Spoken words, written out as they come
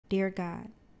Dear God,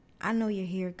 I know you're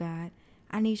here, God.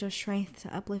 I need your strength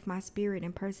to uplift my spirit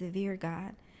and persevere,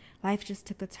 God. Life just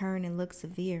took a turn and looked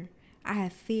severe. I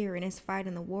have fear and it's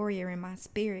fighting the warrior in my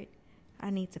spirit. I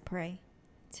need to pray.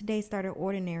 Today started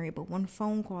ordinary, but one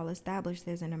phone call established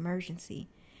there's an emergency.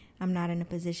 I'm not in a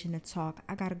position to talk.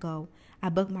 I gotta go. I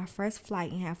booked my first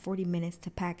flight and have 40 minutes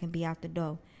to pack and be out the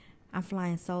door. I'm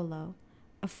flying solo.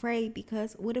 Afraid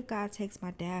because what if God takes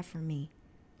my dad from me?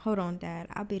 Hold on, Dad.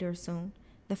 I'll be there soon.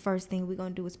 The first thing we're gonna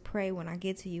do is pray when I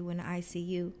get to you in the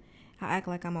ICU. I act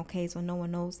like I'm okay so no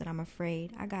one knows that I'm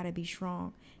afraid. I gotta be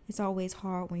strong. It's always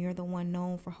hard when you're the one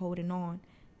known for holding on.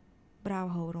 But I'll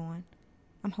hold on.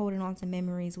 I'm holding on to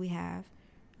memories we have.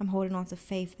 I'm holding on to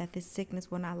faith that this sickness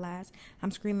will not last.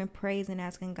 I'm screaming praise and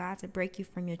asking God to break you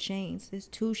from your chains. This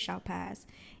too shall pass.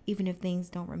 Even if things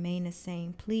don't remain the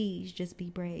same, please just be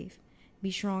brave.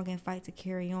 Be strong and fight to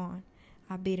carry on.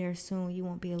 I'll be there soon. You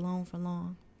won't be alone for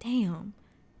long. Damn.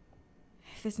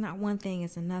 If it's not one thing,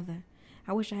 it's another.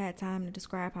 I wish I had time to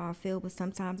describe how I feel, but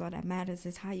sometimes all that matters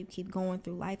is how you keep going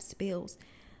through life's spills.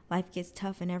 Life gets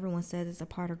tough and everyone says it's a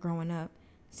part of growing up.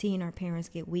 Seeing our parents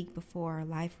get weak before our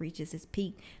life reaches its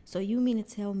peak. So you mean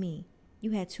to tell me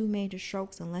you had 2 major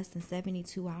strokes in less than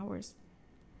 72 hours?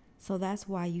 So that's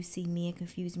why you see me and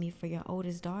confuse me for your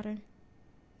oldest daughter?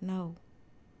 No.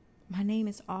 My name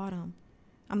is Autumn.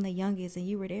 I'm the youngest and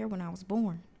you were there when I was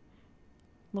born.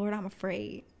 Lord, I'm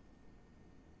afraid.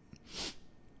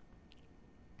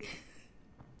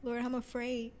 Lord, I'm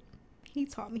afraid. He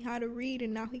taught me how to read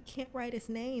and now he can't write his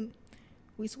name.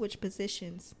 We switch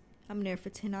positions. I'm there for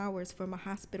 10 hours for my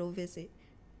hospital visit.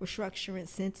 We're structuring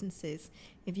sentences.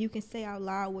 If you can say out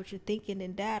loud what you're thinking,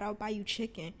 then Dad, I'll buy you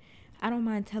chicken. I don't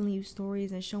mind telling you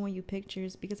stories and showing you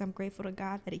pictures because I'm grateful to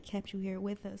God that he kept you here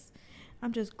with us.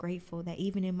 I'm just grateful that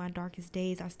even in my darkest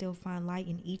days, I still find light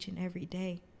in each and every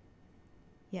day.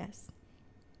 Yes,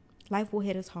 life will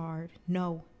hit us hard.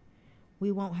 No,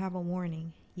 we won't have a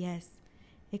warning. Yes,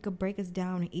 it could break us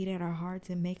down and eat at our hearts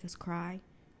and make us cry.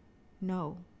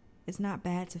 No, it's not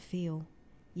bad to feel.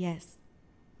 Yes,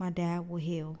 my dad will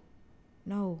heal.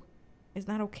 No, it's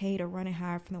not okay to run and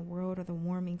hide from the world or the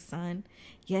warming sun.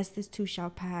 Yes, this too shall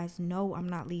pass. No, I'm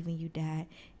not leaving you, Dad.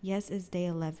 Yes, it's day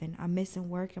 11. I'm missing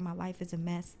work and my life is a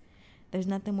mess. There's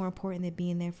nothing more important than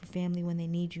being there for family when they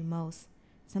need you most.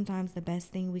 Sometimes the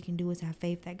best thing we can do is have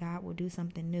faith that God will do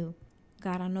something new.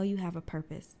 God, I know you have a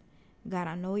purpose. God,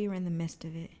 I know you're in the midst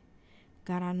of it.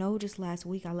 God, I know just last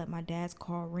week I let my dad's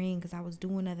call ring because I was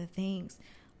doing other things.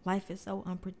 Life is so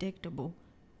unpredictable.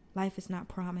 Life is not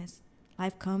promised.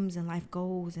 Life comes and life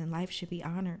goes and life should be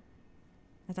honored.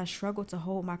 As I struggled to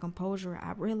hold my composure,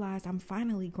 I realized I'm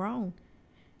finally grown.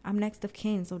 I'm next of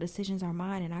kin, so decisions are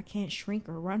mine and I can't shrink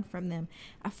or run from them.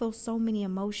 I feel so many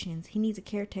emotions. He needs a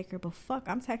caretaker, but fuck,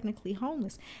 I'm technically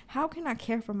homeless. How can I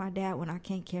care for my dad when I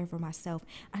can't care for myself?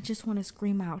 I just want to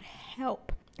scream out,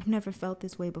 help. I've never felt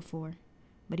this way before,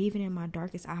 but even in my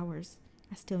darkest hours,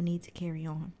 I still need to carry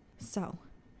on. So,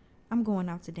 I'm going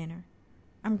out to dinner.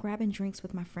 I'm grabbing drinks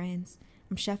with my friends.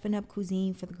 I'm chefing up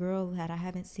cuisine for the girl that I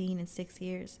haven't seen in 6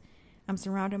 years. I'm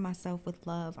surrounding myself with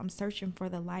love. I'm searching for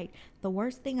the light. The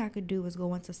worst thing I could do is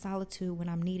go into solitude when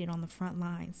I'm needed on the front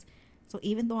lines. So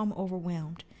even though I'm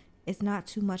overwhelmed, it's not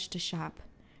too much to shop.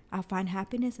 I'll find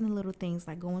happiness in the little things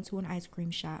like going to an ice cream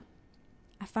shop.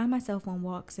 I find myself on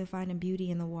walks and finding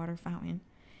beauty in the water fountain.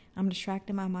 I'm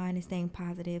distracting my mind and staying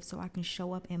positive so I can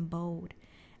show up in bold.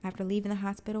 After leaving the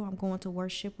hospital, I'm going to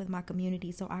worship with my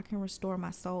community so I can restore my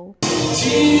soul.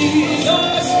 Jesus,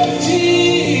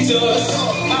 Jesus,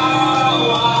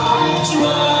 how I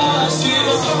trust you,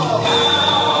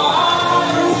 how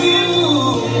I you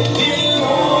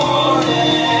more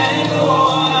and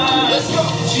more. Let's go,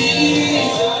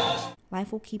 Jesus.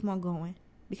 Life will keep on going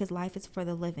because life is for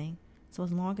the living. So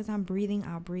as long as I'm breathing,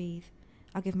 I'll breathe.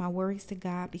 I'll give my worries to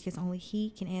God because only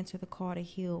He can answer the call to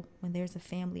heal when there's a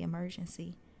family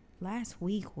emergency. Last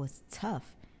week was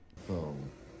tough. Oh,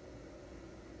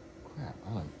 crap,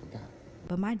 I forgot.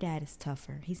 But my dad is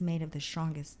tougher. He's made of the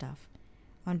strongest stuff.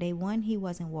 On day 1, he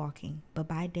wasn't walking, but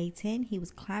by day 10, he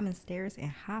was climbing stairs and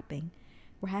hopping.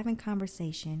 We're having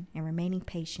conversation and remaining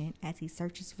patient as he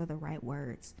searches for the right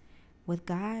words. With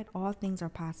God, all things are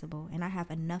possible, and I have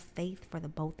enough faith for the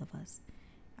both of us.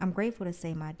 I'm grateful to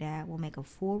say my dad will make a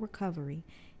full recovery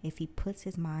if he puts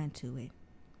his mind to it.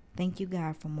 Thank you,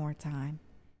 God, for more time.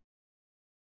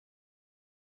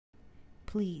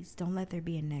 Please don't let there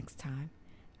be a next time.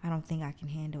 I don't think I can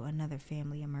handle another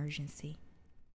family emergency.